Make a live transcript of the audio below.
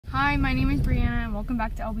Hi, my name is Brianna and welcome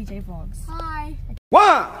back to LBJ Vlogs. Hi.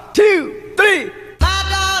 1, 2, 3. My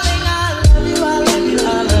darling, I love you, I love you,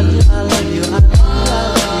 I love you, I love you, I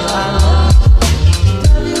love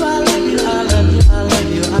you, I love you, I love you, I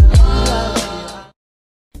love you, I love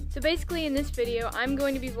you. So basically in this video, I'm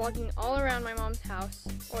going to be vlogging all around my mom's house,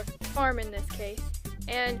 or farm in this case,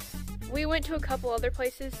 and we went to a couple other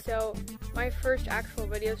places, so my first actual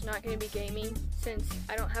video is not going to be gaming since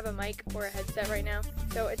I don't have a mic or a headset right now,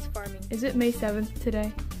 so it's farming. Is it May 7th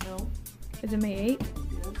today? No. Is it May 8th?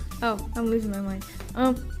 Yes. Oh, I'm losing my mind.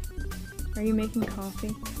 Are you making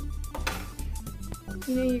coffee?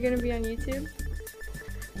 You know you're going to be on YouTube?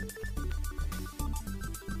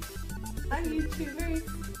 I'm YouTuber.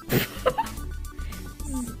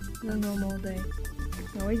 The normal day.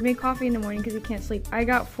 I always make coffee in the morning because he can't sleep. I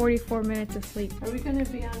got 44 minutes of sleep. Are we gonna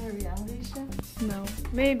be on a reality show? No.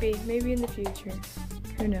 Maybe in the future.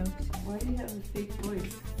 Who knows? Why do you have a fake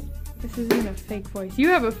voice? This isn't a fake voice. You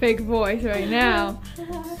have a fake voice right now.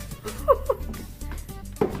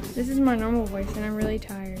 This is my normal voice and I'm really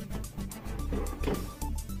tired.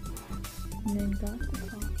 And then got the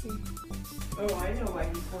coffee. Oh, I know why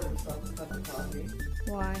he poured himself a cup of coffee.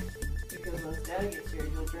 Why? Because once Dad gets here,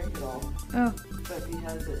 he'll drink it all. Oh. But if he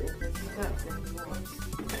has it in his cup, then he won't.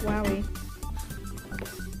 Wowie.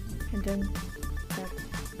 And then that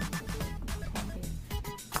coffee.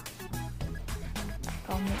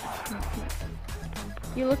 Oh,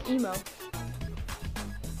 you look emo.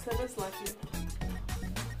 So does Lucky.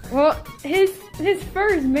 Well, his fur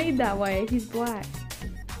is made that way. He's black.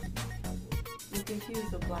 You think he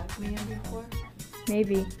was a black man before?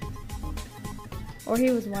 Maybe. Or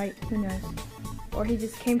he was white. Who knows? Or he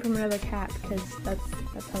just came from another cat because that's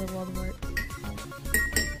how the world works.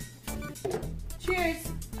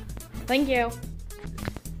 Cheers! Thank you.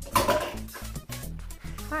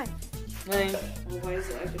 Hi. Hey. Well, why is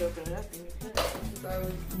it I could open it up and you can't? Because I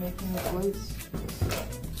was making it loose.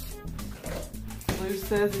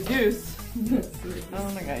 Loose as a goose. I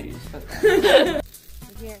don't think I used that.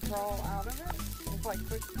 You can't crawl out of it? It's like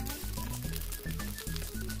quicksand?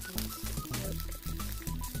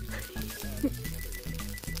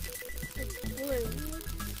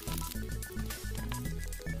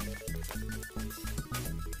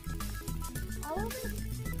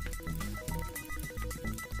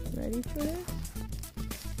 Ready for this?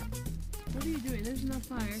 What are you doing? There's no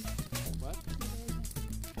fire. What?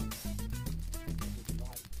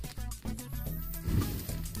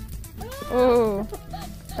 Oh,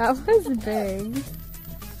 that was big.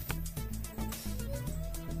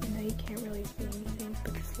 I know you can't really see anything,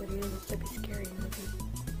 but this video looks like a scary movie.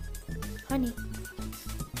 Honey.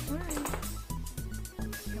 Hi.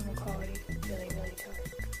 Camera quality really, really tough.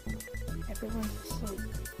 Everyone's asleep.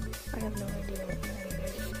 I have no idea what time it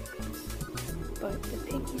is. But the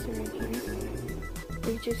piggies are in here.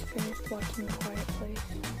 We just finished watching A Quiet Place.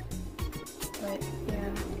 But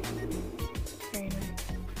yeah, it's very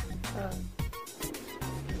nice.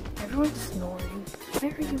 Everyone's snoring. Why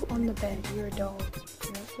are you on the bed? You're a dog.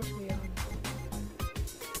 You're not supposed to be on.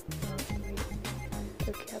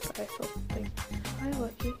 Okay, I feel something. Hi,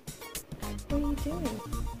 Lucky. What are you doing?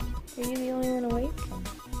 Are you the only one awake?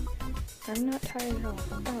 I'm not tired at all.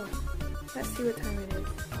 Oh, let's see what time it is.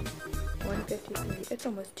 1:53. It's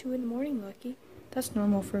almost 2 in the morning, Lucky. That's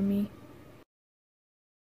normal for me.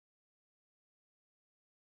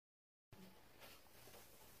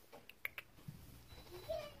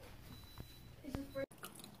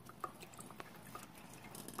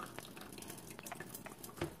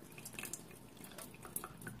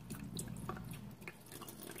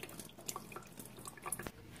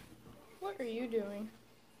 What are you doing?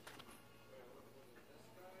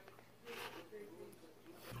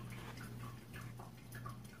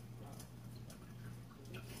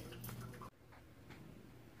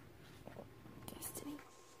 Destiny.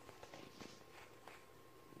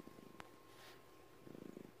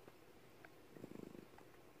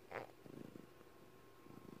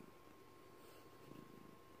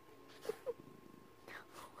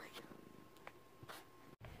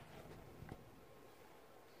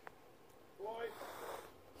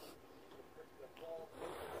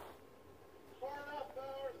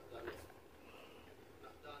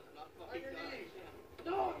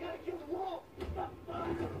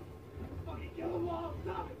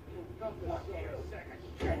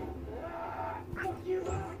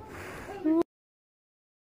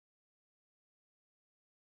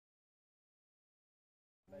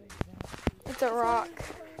 It's a rock.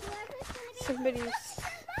 Somebody's.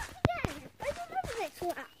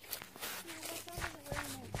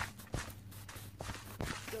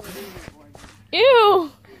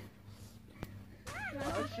 Ew!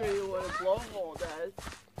 show you what a blowhole does.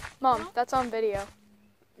 Mom, that's on video.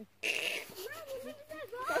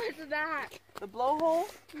 What's that? The blowhole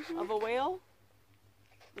of a whale.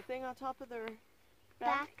 The thing on top of their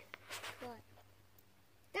back. What?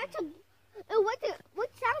 That's a. What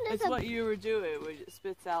sound is It's what you were doing when it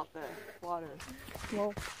spits out the water.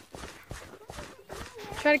 Well,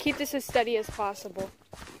 try to keep this as steady as possible.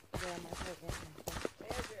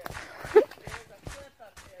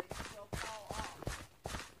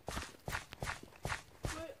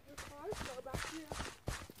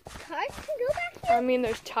 Cars can go back here? I mean,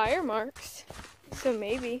 there's tire marks, so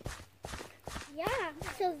maybe. Yeah,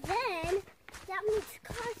 so then that means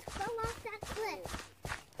cars fell off that cliff.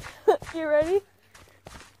 You ready?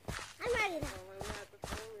 I'm ready now.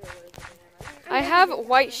 I have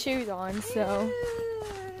white shoes on, so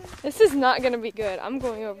this is not gonna be good. I'm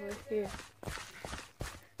going over here.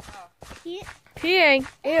 Peeing.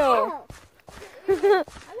 Ew. I'm gonna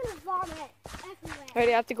vomit everywhere.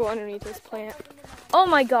 Ready? I have to go underneath this plant. Oh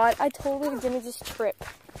my god! I totally didn't just trip.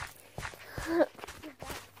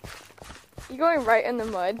 You going right in the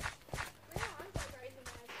mud?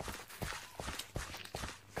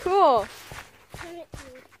 Cool. Turn it to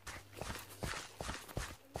me.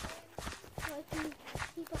 So I can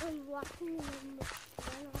keep on walking and then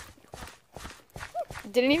run off the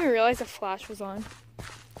cliff. Didn't even realize the flash was on.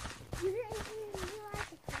 You didn't even realize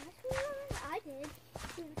the flash was on? I did.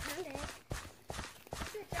 You turned it.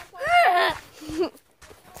 This is the cliff.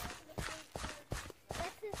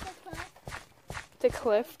 The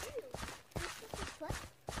cliff. This is the cliff.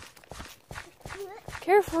 The cliff.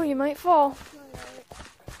 Careful, you might fall. No,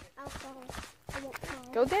 I'll fall. I won't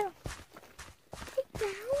fall. Go down. Go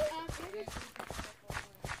down?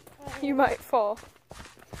 You might fall.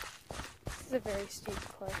 This is a very steep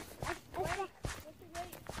cliff.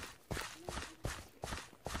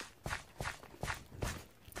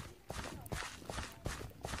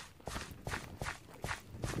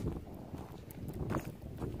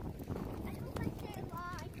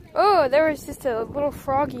 Oh, there was just a little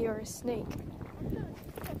froggy or a snake.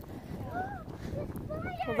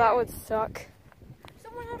 Well, that would suck.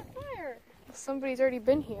 Someone had a fire. Somebody's already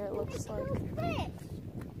been here, it looks like.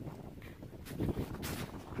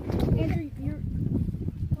 Andrew,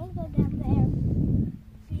 don't go down there.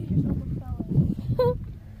 See, you're so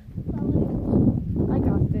I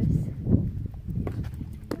got this.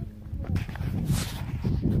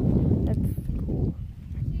 That's cool.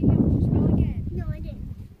 No, I didn't.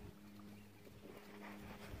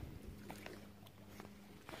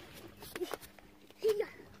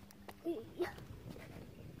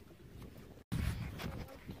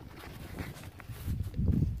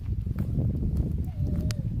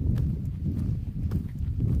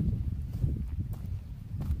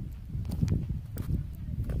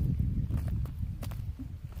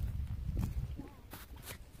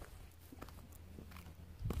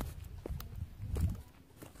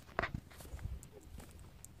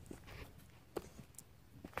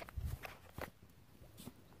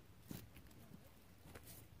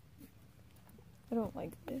 I don't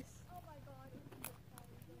like this.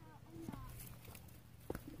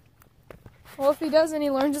 Well, if he doesn't,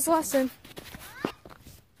 he learns his lesson.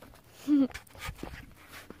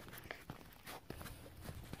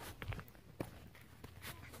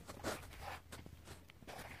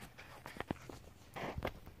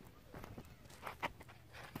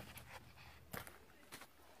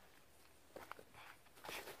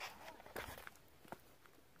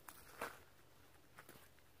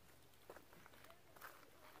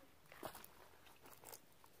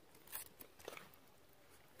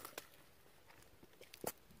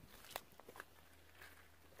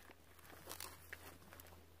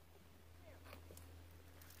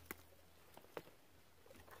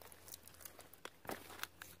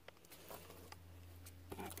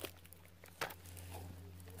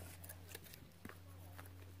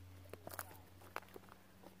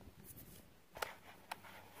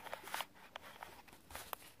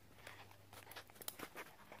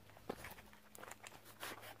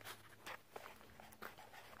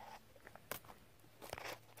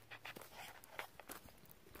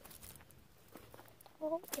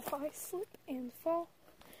 Well, if I slip and fall,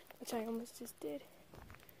 which I almost just did,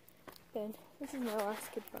 then this is my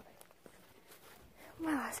last goodbye.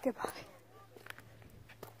 My last goodbye.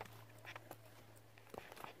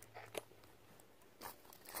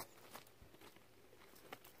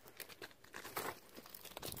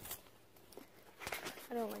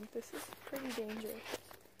 I don't like this. This is pretty dangerous.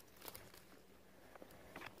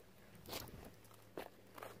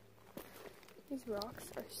 These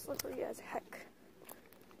rocks are slippery as heck.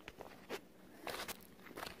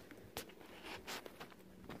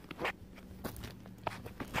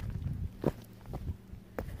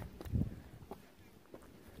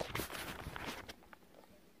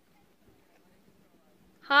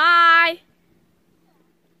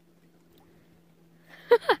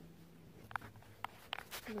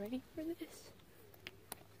 You ready for this?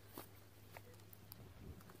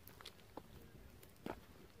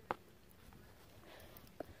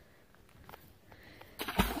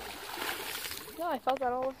 No, I felt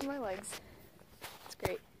that all over my legs. It's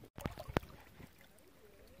great.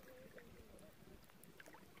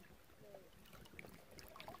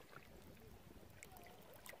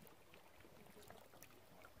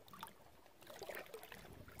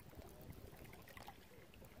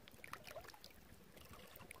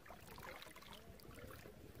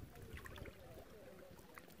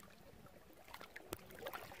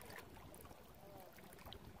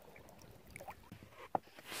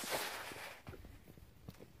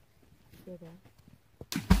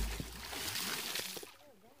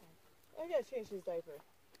 I gotta change his diaper.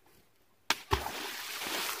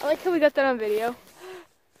 I like how we got that on video.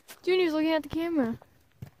 Junior's looking at the camera.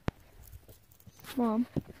 Mom.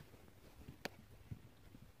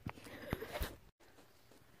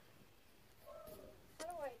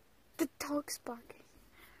 The dog's barking.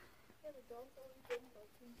 Yeah, the dog's always been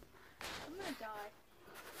barking. I'm gonna die.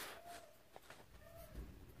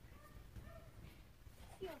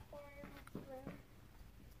 See how far I am off the ground?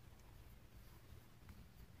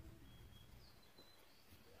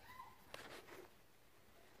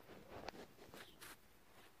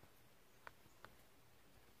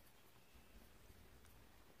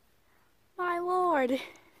 My lord. Look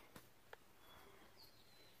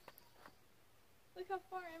how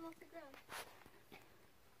far I am off the ground.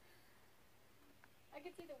 I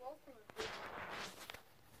can see the walls from up here.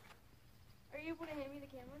 Are you able to hand me the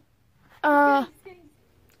camera?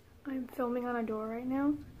 I'm filming on a door right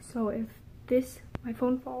now, so if my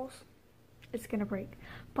phone falls, it's gonna break.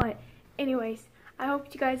 But anyways, I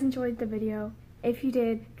hope you guys enjoyed the video. If you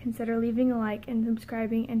did, consider leaving a like and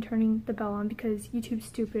subscribing and turning the bell on because YouTube's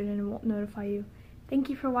stupid and it won't notify you. Thank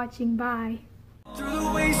you for watching. Bye. Through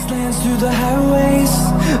the wastelands, through the highways,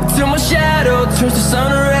 till my shadow turns to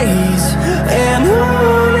sun rays. And